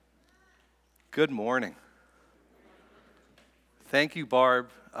Good morning. Thank you, Barb,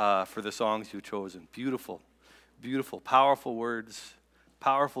 for the songs you've chosen. Beautiful, beautiful, powerful words,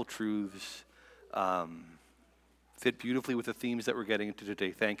 powerful truths, fit beautifully with the themes that we're getting into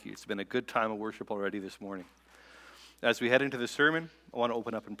today. Thank you. It's been a good time of worship already this morning. As we head into the sermon, I want to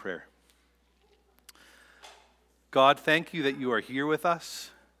open up in prayer. God, thank you that you are here with us.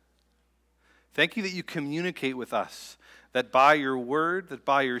 Thank you that you communicate with us, that by your word, that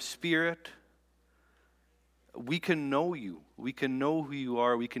by your spirit, we can know you. We can know who you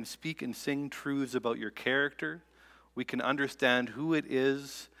are. We can speak and sing truths about your character. We can understand who it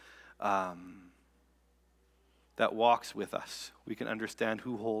is that walks with us. We can understand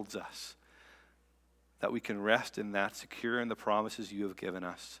who holds us. That we can rest in that, secure in the promises you have given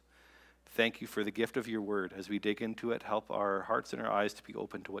us. Thank you for the gift of your word. As we dig into it, help our hearts and our eyes to be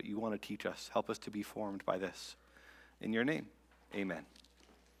open to what you want to teach us. Help us to be formed by this. In your name, amen.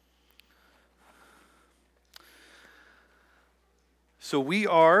 So we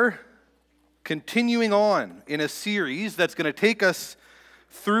are continuing on in a series that's going to take us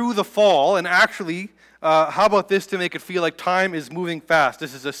through the fall. And actually, how about this to make it feel like time is moving fast?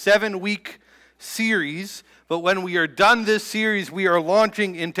 This is a 7-week series, but when we are done this series, we are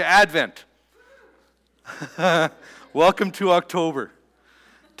launching into Advent. Welcome to October.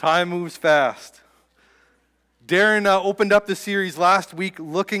 Time moves fast. Darren opened up the series last week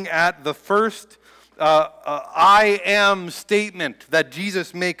looking at the first I am statement that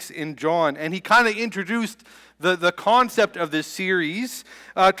Jesus makes in John. And he kind of introduced the concept of this series,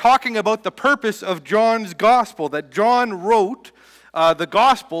 talking about the purpose of John's gospel, that John wrote the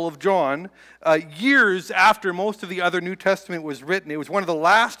Gospel of John years after most of the other New Testament was written. It was one of the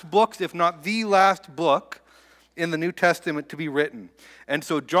last books, if not the last book, in the New Testament to be written. And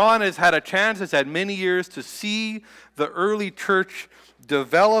so John has had a chance, has had many years to see the early church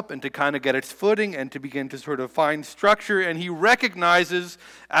develop and to kind of get its footing and to begin to sort of find structure. And he recognizes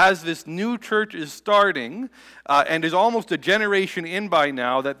as this new church is starting and is almost a generation in by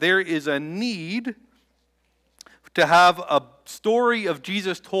now that there is a need to have a story of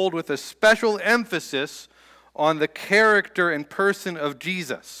Jesus told with a special emphasis on the character and person of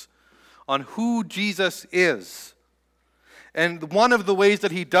Jesus, on who Jesus is. And one of the ways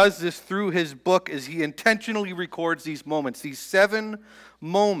that he does this through his book is he intentionally records these moments, these 7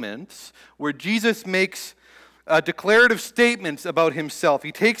 moments where Jesus makes declarative statements about himself.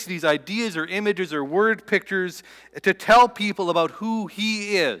 He takes these ideas or images or word pictures to tell people about who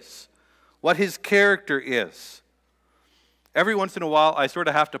he is, what his character is. Every once in a while, I sort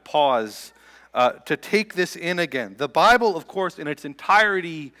of have to pause to take this in again. The Bible, of course, in its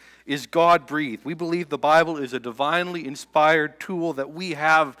entirety is God-breathed. We believe the Bible is a divinely inspired tool that we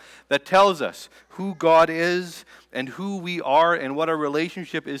have that tells us who God is and who we are and what our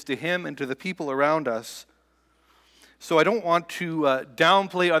relationship is to him and to the people around us. So I don't want to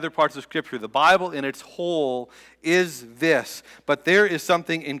downplay other parts of Scripture. The Bible in its whole is this, but there is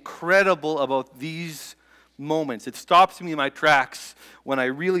something incredible about these moments. It stops me in my tracks when I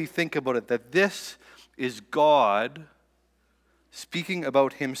really think about it, that this is God speaking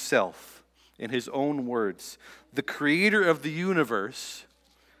about himself in his own words, the creator of the universe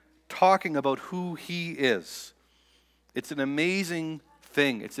talking about who he is. It's an amazing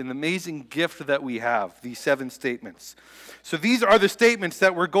thing. It's an amazing gift that we have, these 7 statements. So these are the statements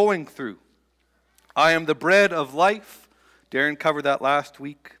that we're going through. I am the bread of life. Darren covered that last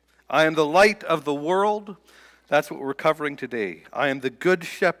week. I am the light of the world. That's what we're covering today. I am the good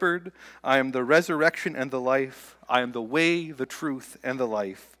shepherd. I am the resurrection and the life. I am the way, the truth, and the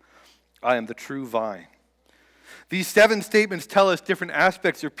life. I am the true vine. These 7 statements tell us different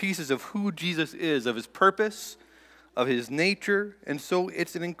aspects or pieces of who Jesus is, of his purpose, of his nature. And so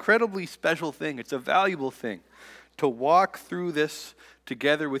it's an incredibly special thing. It's a valuable thing to walk through this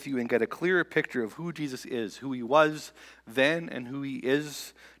together with you and get a clearer picture of who Jesus is, who he was then and who he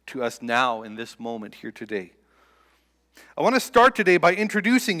is to us now in this moment here today. I want to start today by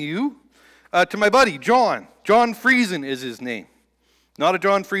introducing you to my buddy, John. John Friesen is his name. Not a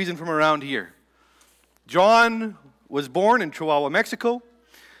John Friesen from around here. John was born in Chihuahua, Mexico.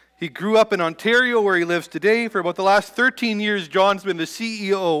 He grew up in Ontario, where he lives today. For about the last 13 years, John's been the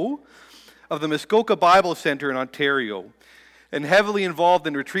CEO of the Muskoka Bible Center in Ontario and heavily involved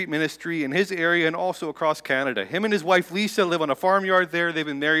in retreat ministry in his area and also across Canada. Him and his wife, Lisa, live on a farmyard there. They've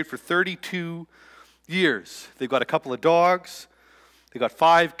been married for 32 years. They've got a couple of dogs. They've got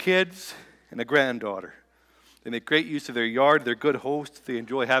 5 kids and a granddaughter. They make great use of their yard. They're good hosts. They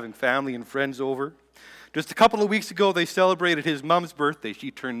enjoy having family and friends over. Just a couple of weeks ago, they celebrated his mom's birthday. She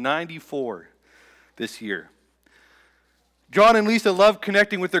turned 94 this year. John and Lisa love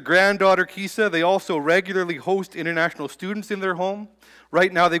connecting with their granddaughter, Kisa. They also regularly host international students in their home.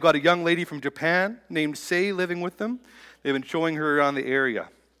 Right now, they've got a young lady from Japan named Sei living with them. They've been showing her around the area.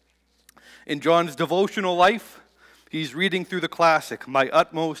 In John's devotional life, he's reading through the classic, My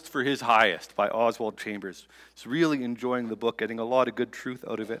Utmost for His Highest, by Oswald Chambers. He's really enjoying the book, getting a lot of good truth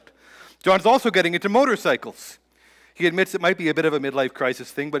out of it. John's also getting into motorcycles. He admits it might be a bit of a midlife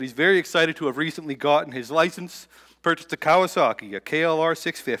crisis thing, but he's very excited to have recently gotten his license, purchased a Kawasaki, a KLR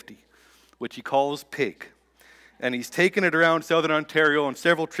 650, which he calls Pig. And he's taken it around Southern Ontario on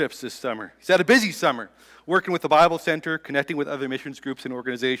several trips this summer. He's had a busy summer, working with the Bible Center, connecting with other missions groups and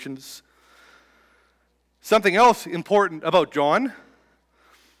organizations. Something else important about John: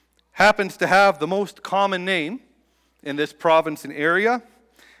 happens to have the most common name in this province and area.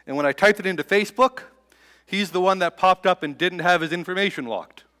 And when I typed it into Facebook, he's the one that popped up and didn't have his information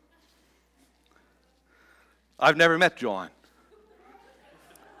locked. I've never met John.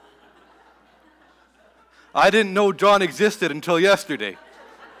 I didn't know John existed until yesterday.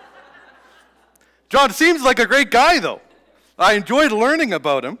 John seems like a great guy, though. I enjoyed learning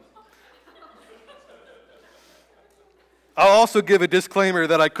about him. I'll also give a disclaimer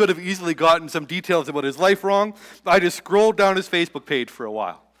that I could have easily gotten some details about his life wrong. I just scrolled down his Facebook page for a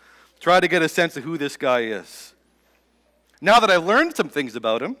while, tried to get a sense of who this guy is. Now that I've learned some things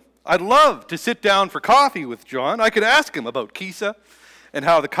about him, I'd love to sit down for coffee with John. I could ask him about Kisa and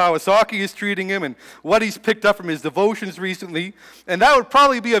how the Kawasaki is treating him and what he's picked up from his devotions recently. And that would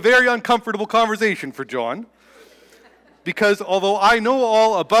probably be a very uncomfortable conversation for John. Because although I know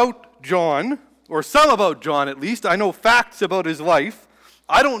all about John, or some about John at least, I know facts about his life,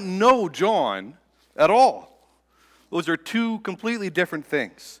 I don't know John at all. Those are two completely different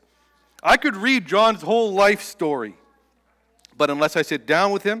things. I could read John's whole life story, but unless I sit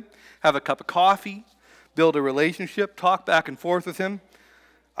down with him, have a cup of coffee, build a relationship, talk back and forth with him,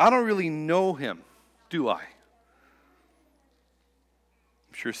 I don't really know him, do I?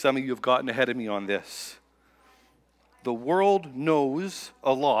 I'm sure some of you have gotten ahead of me on this. The world knows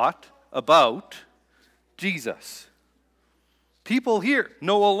a lot about Jesus. People here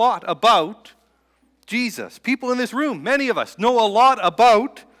know a lot about Jesus. People in this room, many of us, know a lot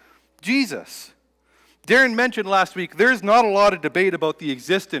about Jesus. Darren mentioned last week, there's not a lot of debate about the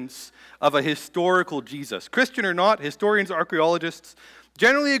existence of a historical Jesus. Christian or not, historians, archaeologists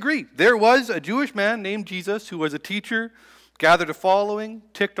generally agree. There was a Jewish man named Jesus who was a teacher, gathered a following,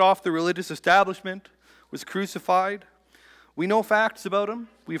 ticked off the religious establishment, was crucified. We know facts about him.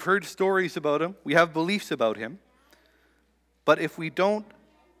 We've heard stories about him. We have beliefs about him. But if we don't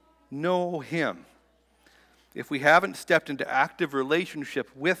know him, if we haven't stepped into active relationship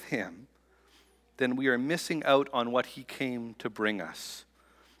with him, then we are missing out on what he came to bring us,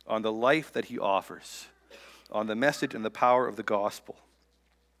 on the life that he offers, on the message and the power of the gospel.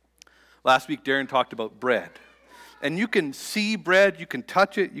 Last week, Darren talked about bread. And you can see bread, you can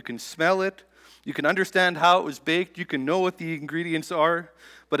touch it, you can smell it, you can understand how it was baked, you can know what the ingredients are,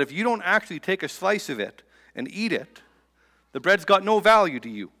 but if you don't actually take a slice of it and eat it, the bread's got no value to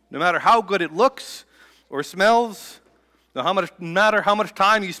you. No matter how good it looks or smells, no matter how much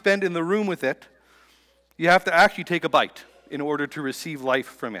time you spend in the room with it, you have to actually take a bite in order to receive life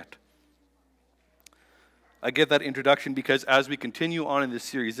from it. I give that introduction because as we continue on in this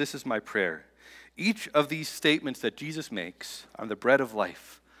series, this is my prayer. Each of these statements that Jesus makes, I'm the bread of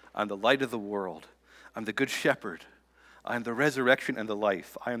life, I'm the light of the world, I'm the good shepherd, I am the resurrection and the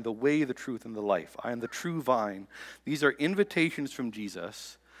life, I am the way, the truth, and the life, I am the true vine. These are invitations from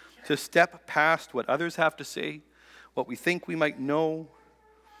Jesus to step past what others have to say, what we think we might know,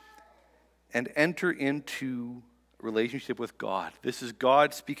 and enter into relationship with God. This is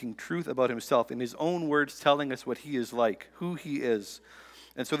God speaking truth about himself in his own words, telling us what he is like, who he is.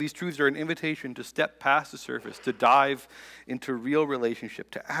 And so these truths are an invitation to step past the surface, to dive into real relationship,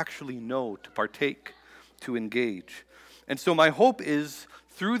 to actually know, to partake, to engage. And so my hope is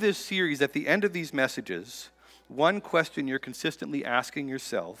through this series, at the end of these messages, one question you're consistently asking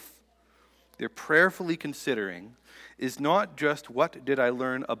yourself, you're prayerfully considering, is not just what did I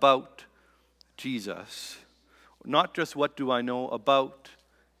learn about Jesus, not just what do I know about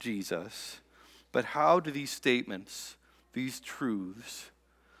Jesus, but how do these statements, these truths,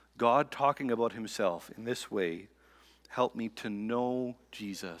 God talking about himself in this way, help me to know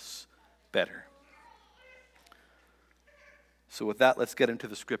Jesus better? So with that, let's get into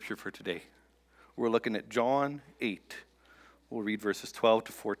the scripture for today. We're looking at John 8. We'll read verses 12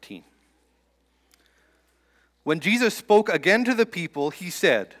 to 14. When Jesus spoke again to the people, he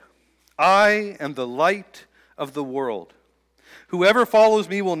said, I am the light of the world. Whoever follows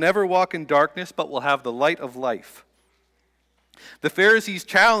me will never walk in darkness, but will have the light of life. The Pharisees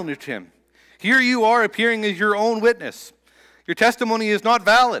challenged him. Here you are appearing as your own witness. Your testimony is not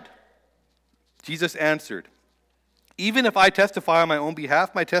valid. Jesus answered, even if I testify on my own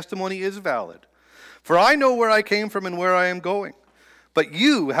behalf, my testimony is valid. For I know where I came from and where I am going. But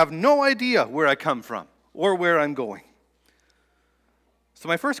you have no idea where I come from or where I'm going. So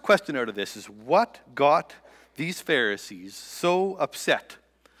my first question out of this is, what got these Pharisees so upset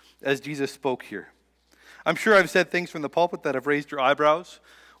as Jesus spoke here? I'm sure I've said things from the pulpit that have raised your eyebrows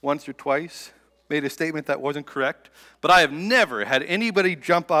once or twice, made a statement that wasn't correct, but I have never had anybody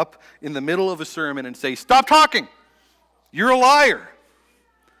jump up in the middle of a sermon and say, stop talking, you're a liar.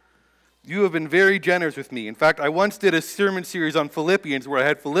 You have been very generous with me. In fact, I once did a sermon series on Philippians where I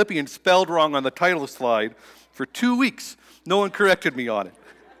had Philippians spelled wrong on the title slide for 2 weeks. No one corrected me on it.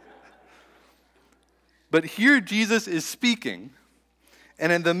 But here Jesus is speaking,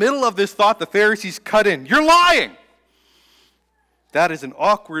 and in the middle of this thought, the Pharisees cut in. You're lying! That is an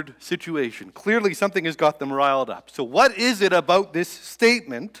awkward situation. Clearly, something has got them riled up. So what is it about this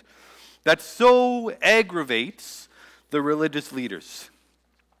statement that so aggravates the religious leaders?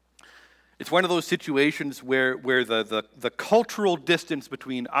 It's one of those situations where the cultural distance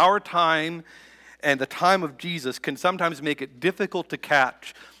between our time and the time of Jesus can sometimes make it difficult to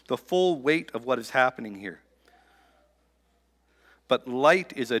catch the full weight of what is happening here. But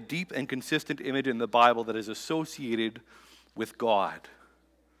light is a deep and consistent image in the Bible that is associated with God.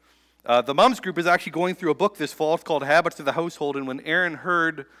 The Moms Group is actually going through a book this fall. It's called Habits of the Household, and when Erin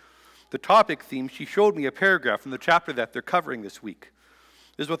heard the topic theme, she showed me a paragraph from the chapter that they're covering this week.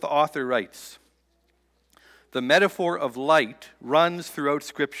 This is what the author writes. The metaphor of light runs throughout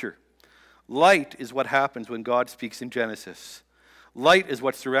Scripture. Light is what happens when God speaks in Genesis. Light is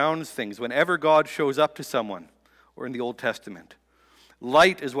what surrounds things whenever God shows up to someone, or in the Old Testament.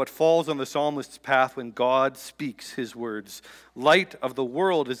 Light is what falls on the psalmist's path when God speaks his words. Light of the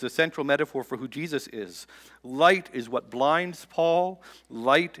world is the central metaphor for who Jesus is. Light is what blinds Paul.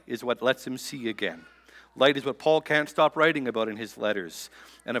 Light is what lets him see again. Light is what Paul can't stop writing about in his letters.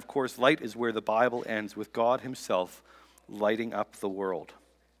 And of course, light is where the Bible ends, with God himself lighting up the world.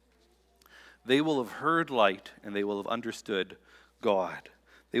 They will have heard light, and they will have understood God.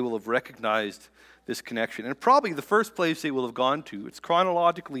 They will have recognized this connection. And probably the first place they will have gone to, it's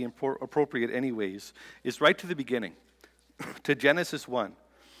chronologically appropriate anyways, is right to the beginning, to Genesis 1,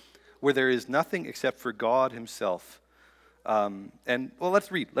 where there is nothing except for God himself.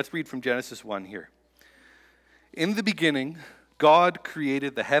 Let's read. Let's read from Genesis 1 here. In the beginning, God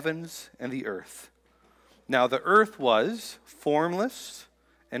created the heavens and the earth. Now the earth was formless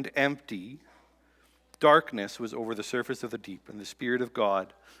and empty. Darkness was over the surface of the deep, and the Spirit of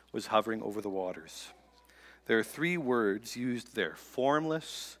God was hovering over the waters. There are 3 words used there: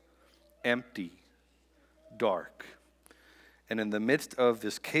 formless, empty, dark. And in the midst of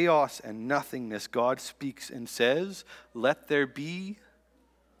this chaos and nothingness, God speaks and says, "Let there be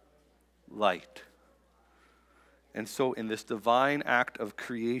light." And so in this divine act of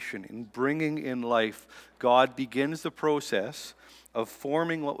creation, in bringing in life, God begins the process of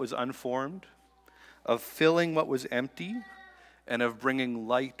forming what was unformed, of filling what was empty, and of bringing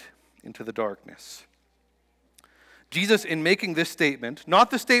light into the darkness. Jesus, in making this statement, not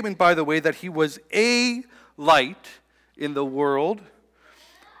the statement, by the way, that he was a light in the world,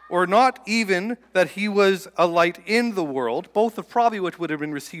 or not even that he was a light in the world, both of probably which would have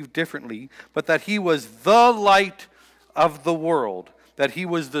been received differently, but that he was the light of the world, that he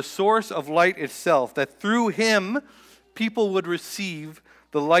was the source of light itself, that through him people would receive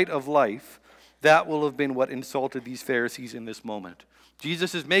the light of life. That will have been what insulted these Pharisees in this moment.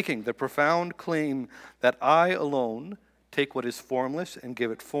 Jesus is making the profound claim that I alone take what is formless and give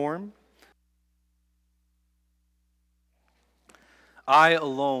it form. I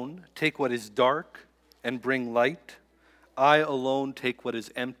alone take what is dark and bring light. I alone take what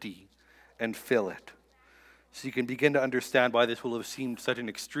is empty and fill it. So you can begin to understand why this will have seemed such an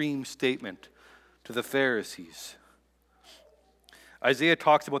extreme statement to the Pharisees. Isaiah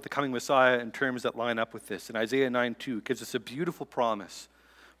talks about the coming Messiah in terms that line up with this. In Isaiah 9:2, gives us a beautiful promise.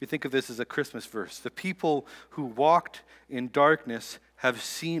 We think of this as a Christmas verse. The people who walked in darkness have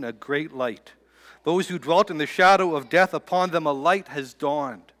seen a great light. Those who dwelt in the shadow of death, upon them a light has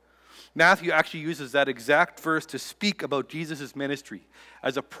dawned. Matthew actually uses that exact verse to speak about Jesus' ministry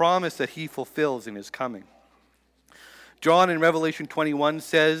as a promise that he fulfills in his coming. John in Revelation 21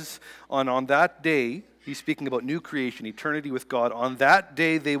 says, on that day, he's speaking about new creation, eternity with God. On that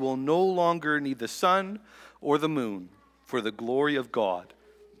day, they will no longer need the sun or the moon, for the glory of God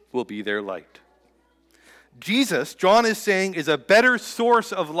will be their light. Jesus, John is saying, is a better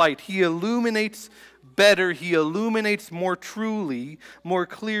source of light. He illuminates better. He illuminates more truly, more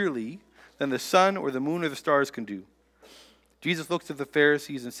clearly than the sun or the moon or the stars can do. Jesus looks at the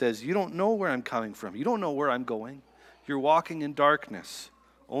Pharisees and says, you don't know where I'm coming from. You don't know where I'm going. You're walking in darkness.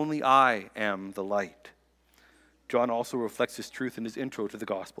 Only I am the light. John also reflects this truth in his intro to the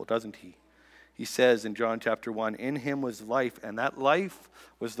gospel, doesn't he? He says in John chapter 1, in him was life, and that life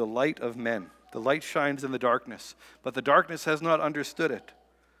was the light of men. The light shines in the darkness, but the darkness has not understood it.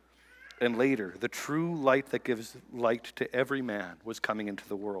 And later, the true light that gives light to every man was coming into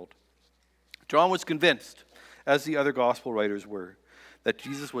the world. John was convinced, as the other gospel writers were, that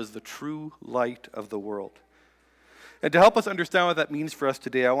Jesus was the true light of the world. And to help us understand what that means for us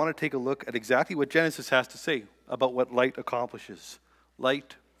today, I want to take a look at exactly what Genesis has to say about what light accomplishes.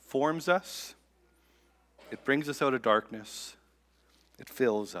 Light forms us, it brings us out of darkness, it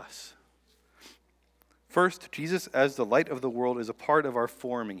fills us. First, Jesus as the light of the world is a part of our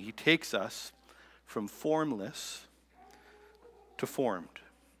forming. He takes us from formless to formed.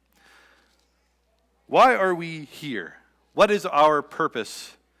 Why are we here? What is our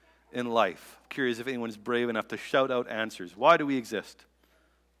purpose in life? I'm curious if anyone's brave enough to shout out answers. Why do we exist?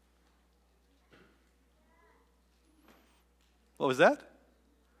 What was that?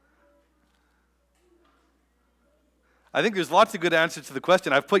 I think there's lots of good answers to the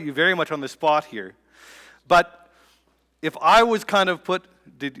question. I've put you very much on the spot here. But if I was kind of put,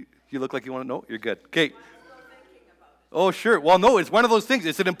 did you look like you want to know? You're good. Okay. Oh, sure. Well, no, it's one of those things.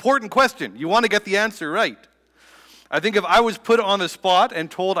 It's an important question. You want to get the answer right. I think if I was put on the spot and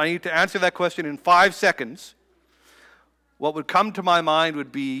told I need to answer that question in 5 seconds, what would come to my mind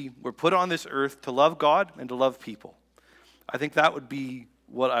would be, we're put on this earth to love God and to love people. I think that would be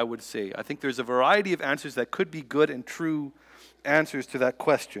what I would say. I think there's a variety of answers that could be good and true answers to that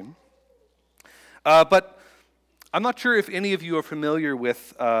question. But I'm not sure if any of you are familiar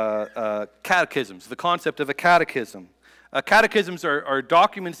with catechisms, the concept of a catechism. Catechisms are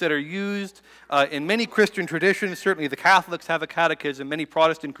documents that are used in many Christian traditions. Certainly the Catholics have a catechism. Many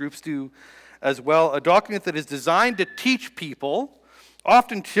Protestant groups do as well. A document that is designed to teach people,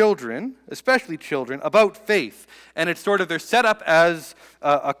 often children, especially children, about faith. And it's sort of, they're set up as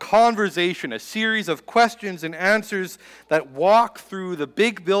a conversation, a series of questions and answers that walk through the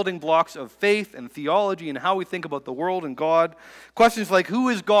big building blocks of faith and theology and how we think about the world and God. Questions like, who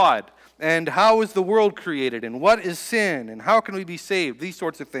is God? And how is the world created? And what is sin? And how can we be saved? These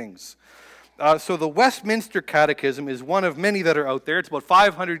sorts of things. So the Westminster Catechism is one of many that are out there. It's about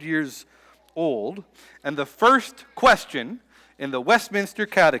 500 years old. And the first question in the Westminster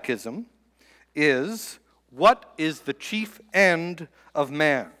Catechism is, what is the chief end of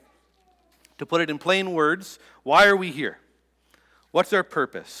man? To put it in plain words, why are we here? What's our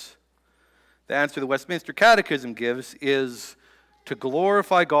purpose? The answer the Westminster Catechism gives is to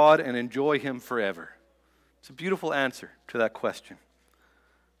glorify God and enjoy Him forever. It's a beautiful answer to that question.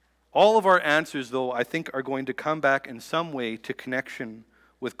 All of our answers, though, I think are going to come back in some way to connection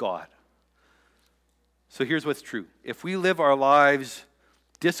with God. So here's what's true. If we live our lives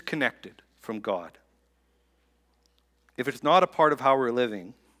disconnected from God, if it's not a part of how we're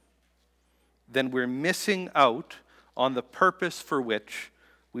living, then we're missing out on the purpose for which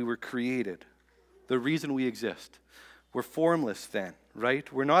we were created, the reason we exist. We're formless then,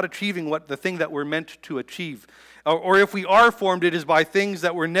 right? We're not achieving the thing that we're meant to achieve. Or if we are formed, it is by things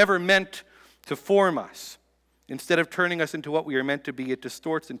that were never meant to form us. Instead of turning us into what we are meant to be, it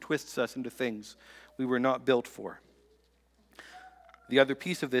distorts and twists us into things we were not built for. The other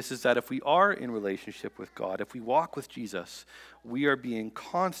piece of this is that if we are in relationship with God, if we walk with Jesus, we are being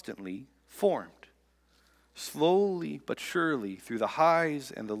constantly formed. Slowly but surely, through the highs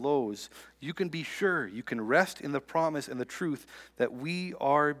and the lows, you can be sure, you can rest in the promise and the truth that we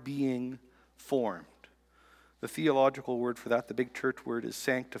are being formed. The theological word for that, the big church word, is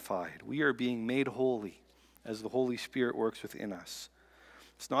sanctified. We are being made holy as the Holy Spirit works within us.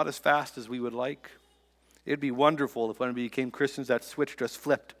 It's not as fast as we would like. It'd be wonderful if when we became Christians, that switch just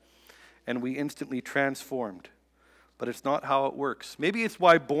flipped and we instantly transformed. But it's not how it works. Maybe it's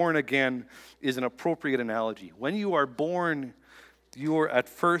why born again is an appropriate analogy. When you are born, you are at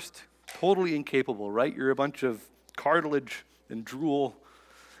first totally incapable, right? You're a bunch of cartilage and drool.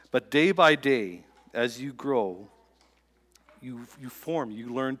 But day by day, as you grow, you form.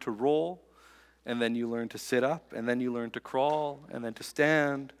 You learn to roll, and then you learn to sit up, and then you learn to crawl, and then to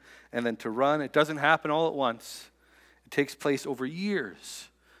stand, and then to run. It doesn't happen all at once. It takes place over years,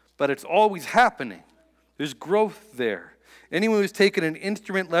 but it's always happening. There's growth there. Anyone who's taken an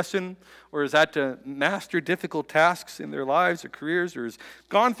instrument lesson or has had to master difficult tasks in their lives or careers or has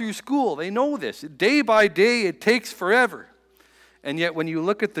gone through school, they know this. Day by day, it takes forever. And yet when you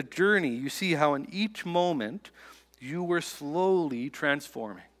look at the journey, you see how in each moment you were slowly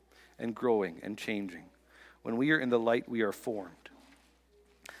transforming and growing and changing. When we are in the light, we are formed.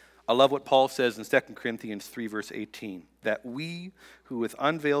 I love what Paul says in 2 Corinthians 3, verse 18, that we who with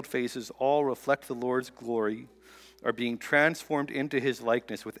unveiled faces all reflect the Lord's glory are being transformed into his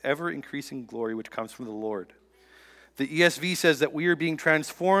likeness with ever-increasing glory which comes from the Lord. The ESV says that we are being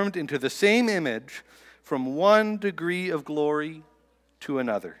transformed into the same image from one degree of glory to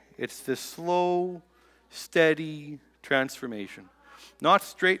another. It's this slow, steady transformation. Not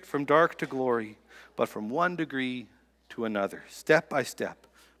straight from dark to glory, but from one degree to another. Step by step,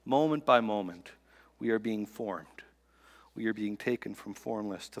 moment by moment, we are being formed. We are being taken from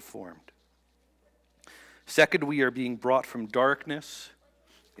formless to formed. Second, we are being brought from darkness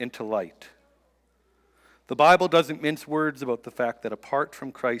into light. The Bible doesn't mince words about the fact that apart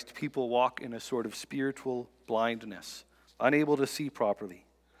from Christ, people walk in a sort of spiritual blindness, unable to see properly.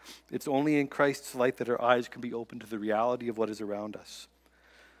 It's only in Christ's light that our eyes can be opened to the reality of what is around us.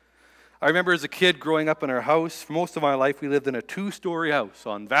 I remember as a kid growing up in our house, for most of my life we lived in a 2-story house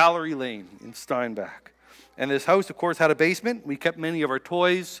on Valerie Lane in Steinbach. And this house, of course, had a basement. We kept many of our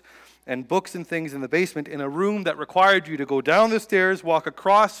toys and books and things in the basement in a room that required you to go down the stairs, walk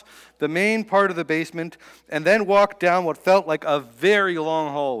across the main part of the basement, and then walk down what felt like a very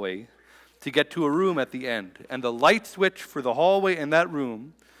long hallway to get to a room at the end. And the light switch for the hallway in that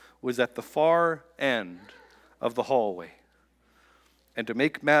room was at the far end of the hallway. And to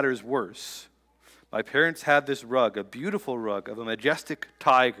make matters worse, my parents had this rug, a beautiful rug of a majestic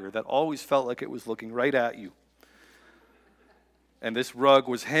tiger that always felt like it was looking right at you. And this rug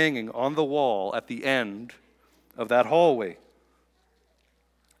was hanging on the wall at the end of that hallway.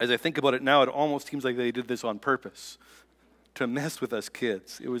 As I think about it now, it almost seems like they did this on purpose to mess with us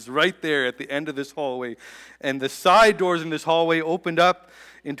kids. It was right there at the end of this hallway. And the side doors in this hallway opened up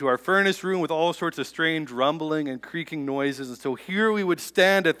into our furnace room with all sorts of strange rumbling and creaking noises. And so here we would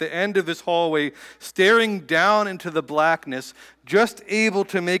stand at the end of this hallway, staring down into the blackness, just able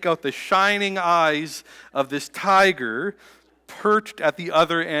to make out the shining eyes of this tiger perched at the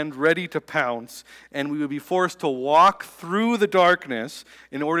other end, ready to pounce, and we would be forced to walk through the darkness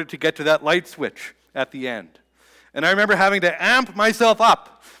in order to get to that light switch at the end. And I remember having to amp myself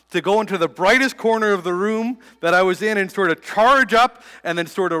up to go into the brightest corner of the room that I was in and sort of charge up and then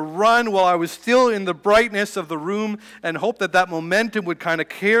sort of run while I was still in the brightness of the room and hope that that momentum would kind of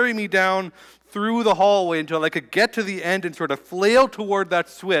carry me down through the hallway until I could get to the end and sort of flail toward that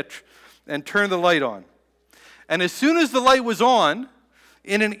switch and turn the light on. And as soon as the light was on,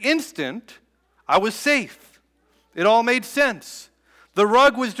 in an instant, I was safe. It all made sense. The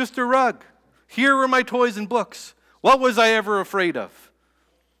rug was just a rug. Here were my toys and books. What was I ever afraid of?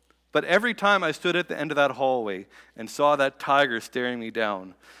 But every time I stood at the end of that hallway and saw that tiger staring me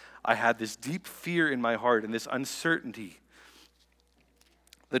down, I had this deep fear in my heart and this uncertainty.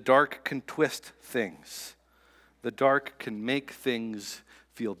 The dark can twist things. The dark can make things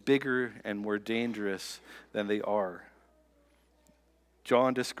feel bigger and more dangerous than they are.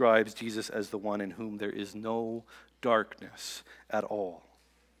 John describes Jesus as the one in whom there is no darkness at all.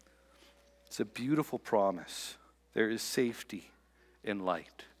 It's a beautiful promise. There is safety in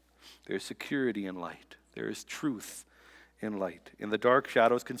light. There is security in light. There is truth in light. In the dark,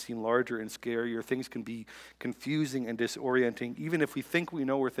 shadows can seem larger and scarier. Things can be confusing and disorienting. Even if we think we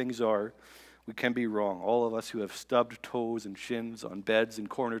know where things are, we can be wrong. All of us who have stubbed toes and shins on beds and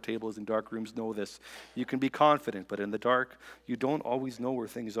corner tables in dark rooms know this. You can be confident, but in the dark, you don't always know where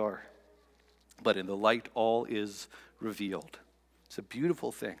things are. But in the light, all is revealed. It's a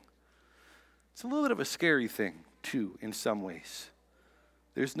beautiful thing. It's a little bit of a scary thing, too, in some ways.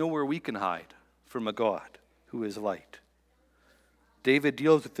 There's nowhere we can hide from a God who is light. David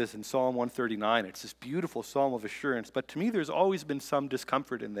deals with this in Psalm 139. It's this beautiful psalm of assurance, but to me there's always been some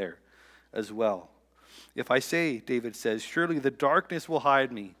discomfort in there as well. If I say, David says, surely the darkness will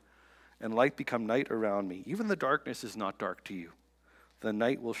hide me and light become night around me. Even the darkness is not dark to you. The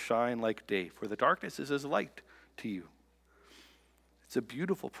night will shine like day, for the darkness is as light to you. It's a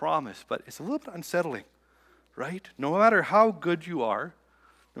beautiful promise, but it's a little bit unsettling, right? No matter how good you are,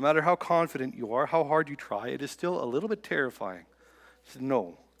 no matter how confident you are, how hard you try, it is still a little bit terrifying to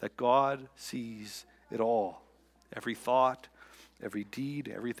know that God sees it all. Every thought, every deed,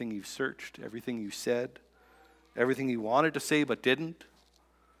 everything you've searched, everything you said, everything you wanted to say but didn't.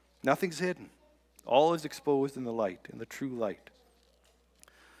 Nothing's hidden. All is exposed in the light, in the true light.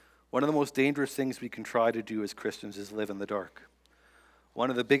 One of the most dangerous things we can try to do as Christians is live in the dark. One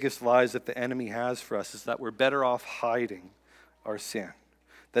of the biggest lies that the enemy has for us is that we're better off hiding our sin.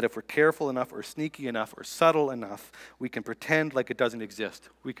 that if we're careful enough or sneaky enough or subtle enough, we can pretend like it doesn't exist.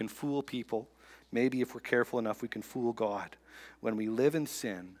 We can fool people. Maybe if we're careful enough, we can fool God. When we live in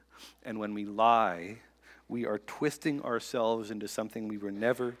sin and when we lie, we are twisting ourselves into something we were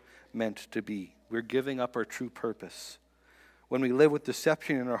never meant to be. We're giving up our true purpose. When we live with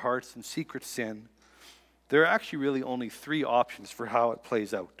deception in our hearts and secret sin, there are actually really only 3 options for how it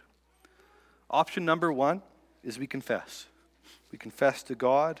plays out. Option number 1 is we confess. We confess to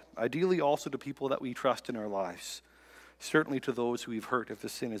God, ideally also to people that we trust in our lives, certainly to those who we've hurt if the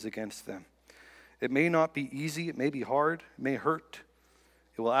sin is against them. It may not be easy, it may be hard, it may hurt,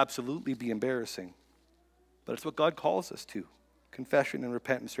 it will absolutely be embarrassing, but it's what God calls us to. Confession and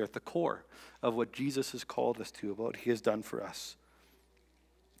repentance are at the core of what Jesus has called us to, about what he has done for us.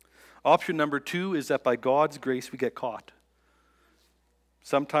 Option number 2 is that by God's grace we get caught.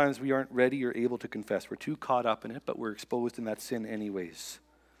 Sometimes we aren't ready or able to confess. We're too caught up in it, but we're exposed in that sin anyways.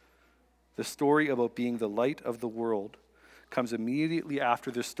 The story about being the light of the world comes immediately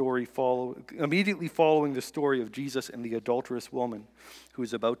following the story of Jesus and the adulterous woman who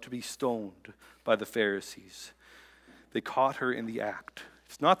is about to be stoned by the Pharisees. They caught her in the act.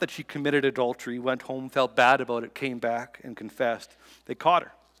 It's not that she committed adultery, went home, felt bad about it, came back and confessed. They caught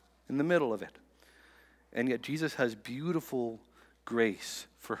her in the middle of it. And yet Jesus has beautiful grace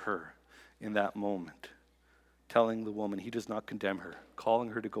for her in that moment, telling the woman he does not condemn her,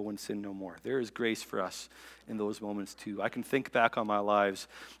 calling her to go and sin no more. There is grace for us in those moments too. I can think back on my lives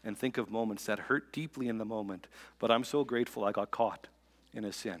and think of moments that hurt deeply in the moment, but I'm so grateful I got caught in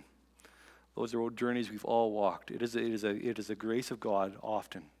a sin. Those are journeys we've all walked. It is a grace of God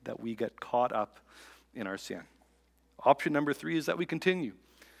often that we get caught up in our sin. Option number 3 is that we continue.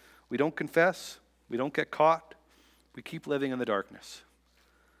 We don't confess. We don't get caught. We keep living in the darkness.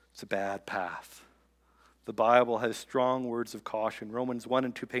 It's a bad path. The Bible has strong words of caution. Romans 1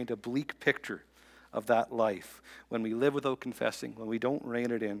 and 2 paint a bleak picture of that life. When we live without confessing, when we don't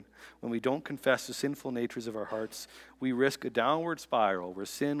rein it in, when we don't confess the sinful natures of our hearts, we risk a downward spiral where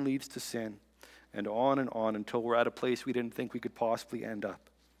sin leads to sin and on until we're at a place we didn't think we could possibly end up.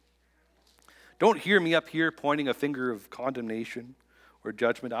 Don't hear me up here pointing a finger of condemnation or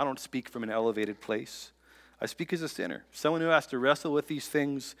judgment. I don't speak from an elevated place. I speak as a sinner, someone who has to wrestle with these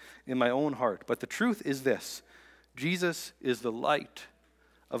things in my own heart. But the truth is this: Jesus is the light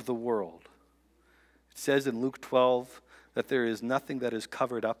of the world. It says in Luke 12 that there is nothing that is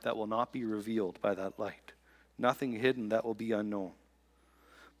covered up that will not be revealed by that light. Nothing hidden that will be unknown.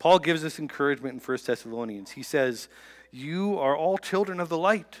 Paul gives us encouragement in 1 Thessalonians. He says, you are all children of the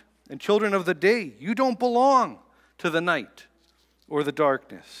light and children of the day. You don't belong to the night or the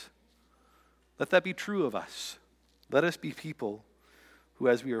darkness. Let that be true of us. Let us be people who,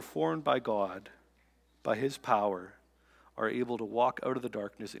 as we are formed by God, by his power, are able to walk out of the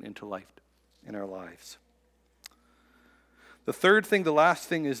darkness and into light in our lives. The last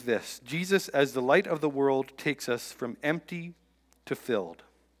thing is this: Jesus, as the light of the world, takes us from empty to filled,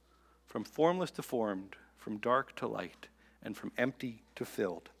 from formless to formed, from dark to light, and from empty to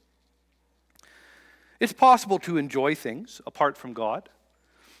filled. It's possible to enjoy things apart from God.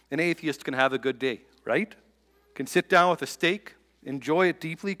 An atheist can have a good day, right? Can sit down with a steak, enjoy it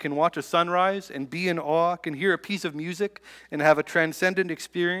deeply, can watch a sunrise and be in awe, can hear a piece of music and have a transcendent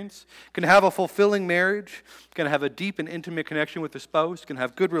experience, can have a fulfilling marriage, can have a deep and intimate connection with a spouse, can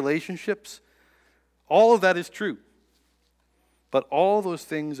have good relationships. All of that is true. But all those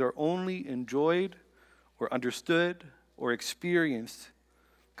things are only enjoyed or understood or experienced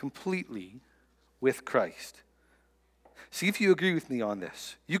completely with Christ. See if you agree with me on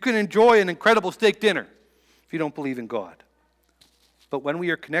this. You can enjoy an incredible steak dinner if you don't believe in God. But when we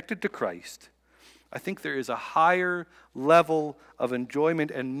are connected to Christ, I think there is a higher level of enjoyment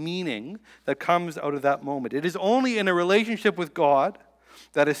and meaning that comes out of that moment. It is only in a relationship with God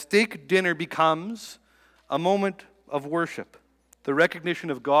that a steak dinner becomes a moment of worship, the recognition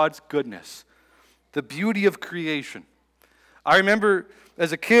of God's goodness, the beauty of creation. I remember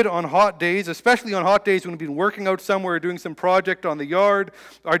as a kid on hot days, especially on hot days when we'd been working out somewhere, doing some project on the yard,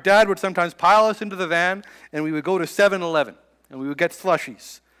 our dad would sometimes pile us into the van and we would go to 7-Eleven and we would get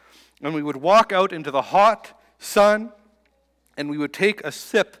slushies. And we would walk out into the hot sun and we would take a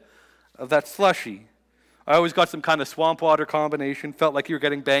sip of that slushie. I always got some kind of swamp water combination, felt like you were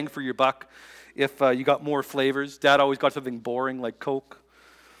getting bang for your buck if you got more flavors. Dad always got something boring like Coke.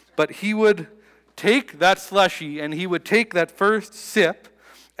 But he would take that slushie and he would take that first sip,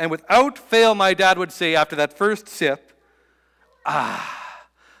 and without fail my dad would say after that first sip,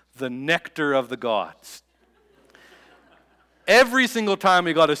 the nectar of the gods. Every single time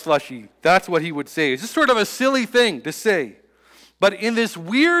we got a slushie, that's what he would say. It's just sort of a silly thing to say. But in this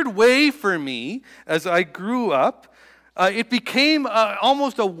weird way for me, as I grew up, it became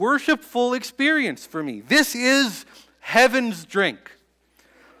almost a worshipful experience for me. This is heaven's drink.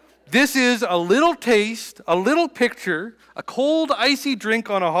 This is a little taste, a little picture, a cold, icy drink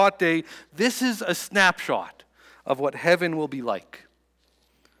on a hot day. This is a snapshot of what heaven will be like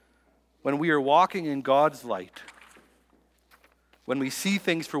when we are walking in God's light, when we see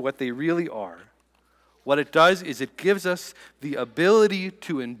things for what they really are. What it does is it gives us the ability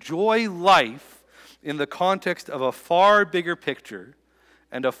to enjoy life in the context of a far bigger picture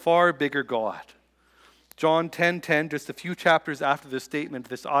and a far bigger God. John 10:10, just a few chapters after this statement,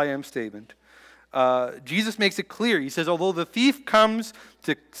 this I am statement, Jesus makes it clear. He says, although the thief comes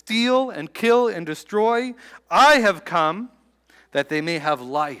to steal and kill and destroy, I have come that they may have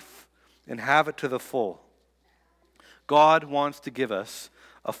life and have it to the full. God wants to give us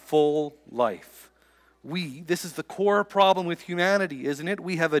a full life. This is the core problem with humanity, isn't it?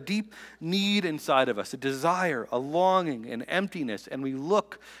 We have a deep need inside of us, a desire, a longing, an emptiness, and we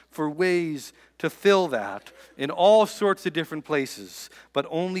look for ways to fill that in all sorts of different places, but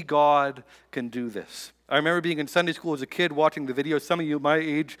only God can do this. I remember being in Sunday school as a kid watching the video. Some of you my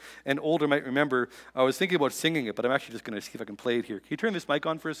age and older might remember. I was thinking about singing it, but I'm actually just going to see if I can play it here. Can you turn this mic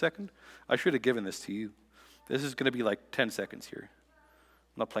on for a second? I should have given this to you. This is going to be like 10 seconds here.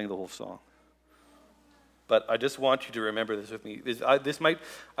 I'm not playing the whole song. But I just want you to remember this with me.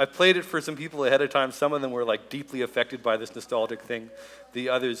 I've played it for some people ahead of time. Some of them were like deeply affected by this nostalgic thing. The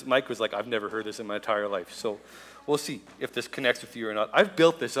others, Mike was like, I've never heard this in my entire life. So we'll see if this connects with you or not. I've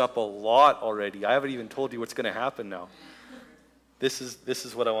built this up a lot already. I haven't even told you what's going to happen now. This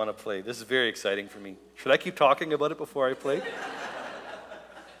is what I want to play. This is very exciting for me. Should I keep talking about it before I play?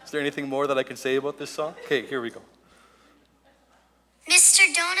 Is there anything more that I can say about this song? Okay, here we go. Mr.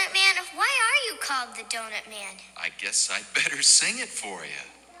 Donut Man, why are you called the Donut Man? I guess I'd better sing it for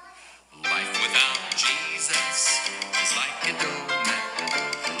you. Life without Jesus is like a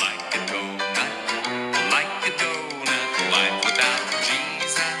donut, like a donut, like a donut. Life without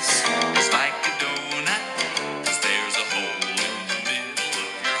Jesus is like a donut, 'cause there's a hole in the middle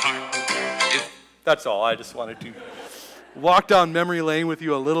of your heart. That's all. I just wanted to walk down memory lane with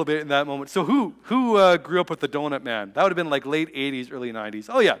you a little bit in that moment. So who grew up with the Donut Man? That would have been like late 80s, early 90s.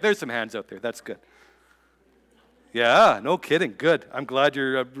 Oh yeah, there's some hands out there. That's good. Yeah, no kidding. Good. I'm glad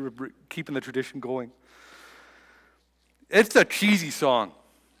you're keeping the tradition going. It's a cheesy song.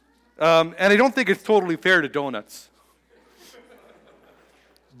 And I don't think it's totally fair to donuts.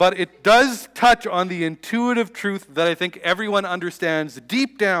 But it does touch on the intuitive truth that I think everyone understands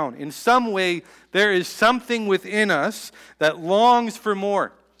deep down. In some way, there is something within us that longs for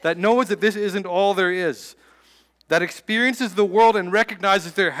more, that knows that this isn't all there is, that experiences the world and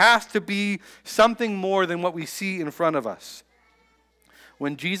recognizes there has to be something more than what we see in front of us.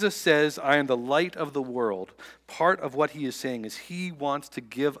 When Jesus says, I am the light of the world, part of what he is saying is he wants to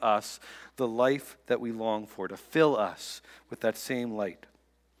give us the life that we long for, to fill us with that same light.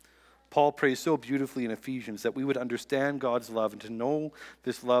 Paul prays so beautifully in Ephesians that we would understand God's love and to know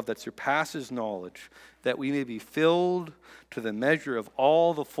this love that surpasses knowledge, that we may be filled to the measure of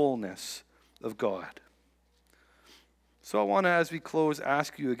all the fullness of God. So I want to, as we close,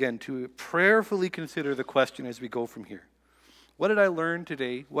 ask you again to prayerfully consider the question as we go from here. What did I learn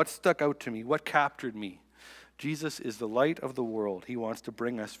today? What stuck out to me? What captured me? Jesus is the light of the world. He wants to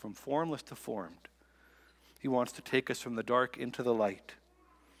bring us from formless to formed. He wants to take us from the dark into the light.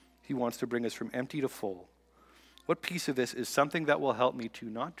 He wants to bring us from empty to full. What piece of this is something that will help me to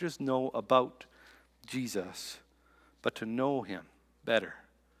not just know about Jesus, but to know him better?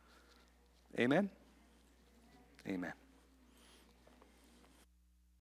 Amen? Amen.